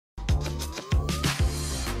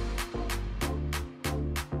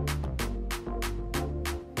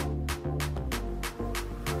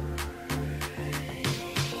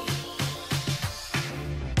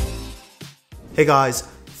Hey guys,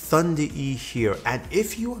 Thunder E here, and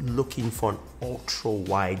if you are looking for an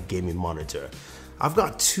ultra-wide gaming monitor, I've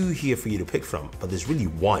got two here for you to pick from, but there's really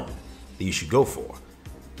one that you should go for.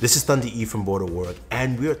 This is Thunder E from Borderwork,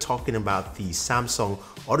 and we are talking about the Samsung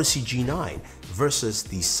Odyssey G9 versus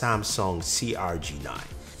the Samsung CRG9.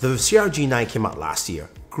 The CRG9 came out last year.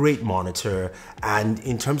 Great monitor, and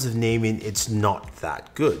in terms of naming, it's not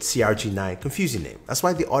that good. CRG9, confusing name. That's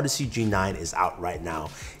why the Odyssey G9 is out right now.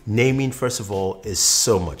 Naming, first of all, is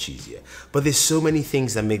so much easier. But there's so many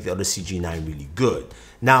things that make the Odyssey G9 really good.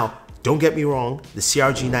 Now, don't get me wrong, the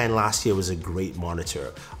CRG9 last year was a great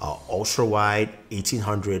monitor. Ultra-wide,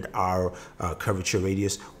 1800 hour curvature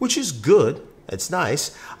radius, which is good. It's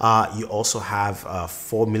nice. You also have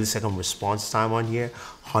 4 millisecond response time on here,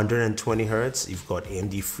 120 Hertz. You've got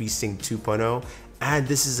AMD FreeSync 2.0, and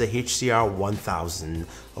this is a HDR 1000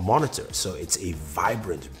 monitor. So it's a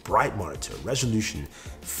vibrant, bright monitor. Resolution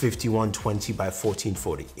 5120 by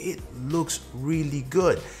 1440. It looks really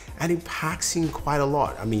good, and it packs in quite a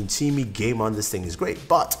lot. I mean, seeing me game on this thing is great,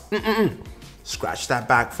 but scratch that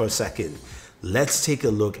back for a second. Let's take a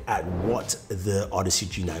look at what the Odyssey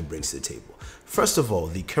G9 brings to the table. First of all,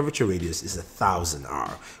 the curvature radius is 1000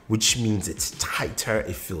 R, which means it's tighter,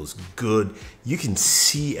 it feels good. You can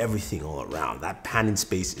see everything all around. That panning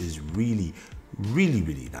space is really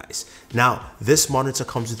nice. Now, this monitor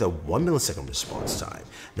comes with a 1 millisecond response time.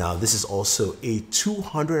 Now, this is also a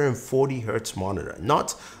 240 Hertz monitor,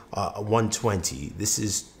 not 120. This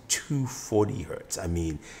is 240 Hertz. I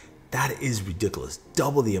mean, that is ridiculous.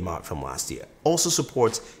 Double the amount from last year. Also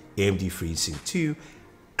supports AMD FreeSync 2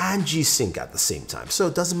 and G-Sync at the same time. So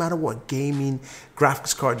it doesn't matter what gaming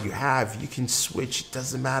graphics card you have, you can switch, it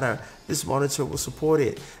doesn't matter. This monitor will support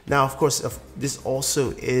it. Now, of course, this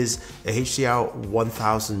also is a HDR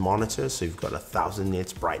 1000 monitor, so you've got 1000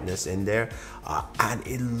 nits brightness in there, and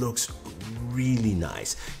it looks really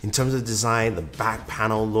nice. In terms of design, the back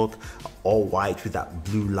panel look, all white with that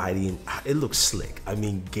blue lighting, it looks slick. I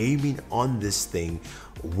mean, gaming on this thing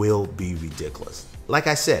will be ridiculous. Like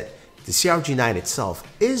I said, the CRG9 itself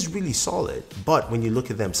is really solid, but when you look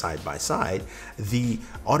at them side by side, the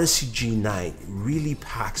Odyssey G9 really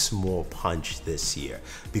packs more punch this year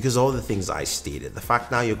because all the things I stated. The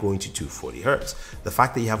fact now you're going to 240 Hertz, the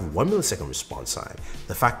fact that you have 1 millisecond response time,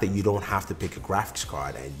 the fact that you don't have to pick a graphics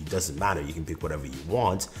card and it doesn't matter, you can pick whatever you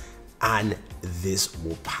want, and this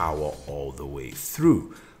will power all the way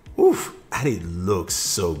through. Oof, and it looks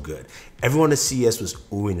so good. Everyone at CES was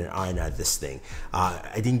oohing and eyeing at this thing.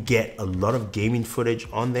 I didn't get a lot of gaming footage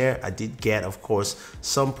on there. I did get, of course,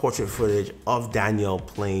 some portrait footage of Daniel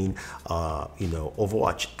playing,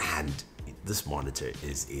 Overwatch, and this monitor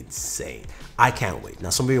is insane. I can't wait. Now,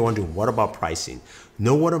 some of you are wondering, what about pricing?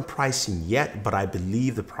 No one on pricing yet, but I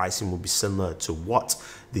believe the pricing will be similar to what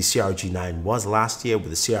the CRG9 was last year, with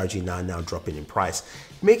the CRG9 now dropping in price,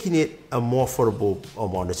 making it a more affordable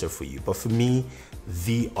monitor for you. But for me,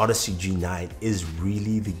 the Odyssey G9 is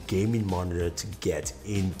really the gaming monitor to get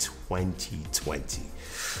in 2020.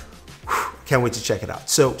 Can't wait to check it out.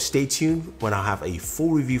 So stay tuned when I have a full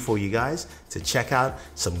review for you guys to check out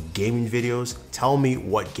some gaming videos. Tell me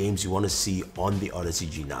what games you want to see on the Odyssey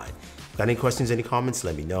G9. Got any questions, any comments?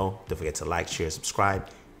 Let me know. Don't forget to like, share, subscribe,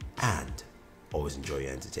 and always enjoy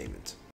your entertainment.